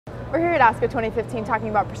We're here at ASCO 2015 talking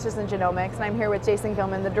about precision genomics, and I'm here with Jason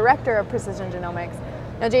Gilman, the director of Precision Genomics.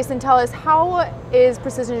 Now, Jason, tell us, how is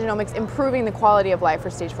precision genomics improving the quality of life for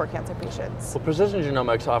stage 4 cancer patients? Well, Precision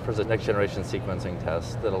Genomics offers a next-generation sequencing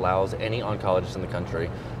test that allows any oncologist in the country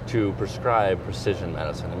to prescribe precision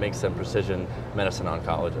medicine. It makes them precision medicine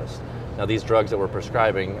oncologists. Now, these drugs that we're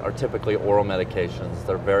prescribing are typically oral medications.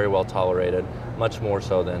 They're very well tolerated, much more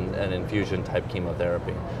so than an infusion-type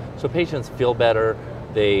chemotherapy. So patients feel better.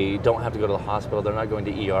 They don't have to go to the hospital. They're not going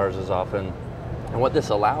to ERs as often. And what this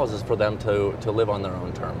allows is for them to live on their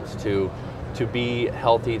own terms, to be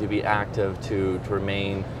healthy, to be active, to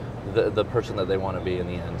remain the person that they want to be in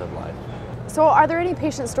the end of life. So are there any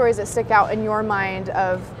patient stories that stick out in your mind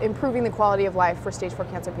of improving the quality of life for stage 4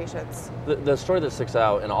 cancer patients? The story that sticks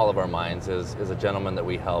out in all of our minds is a gentleman that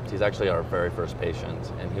we helped. He's actually our very first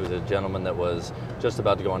patient, and he was a gentleman that was just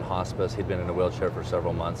about to go on hospice. He'd been in a wheelchair for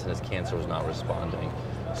several months and his cancer was not responding.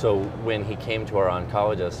 So when he came to our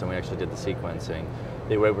oncologist and we actually did the sequencing,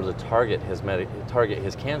 they were able to target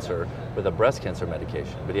his cancer with a breast cancer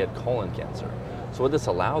medication, but he had colon cancer. So what this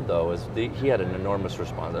allowed, though, is he had an enormous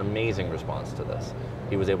response, an amazing response to this.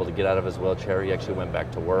 He was able to get out of his wheelchair. He actually went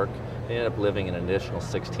back to work. He ended up living an additional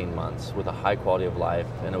 16 months with a high quality of life,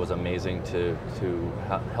 and it was amazing to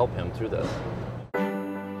help him through this.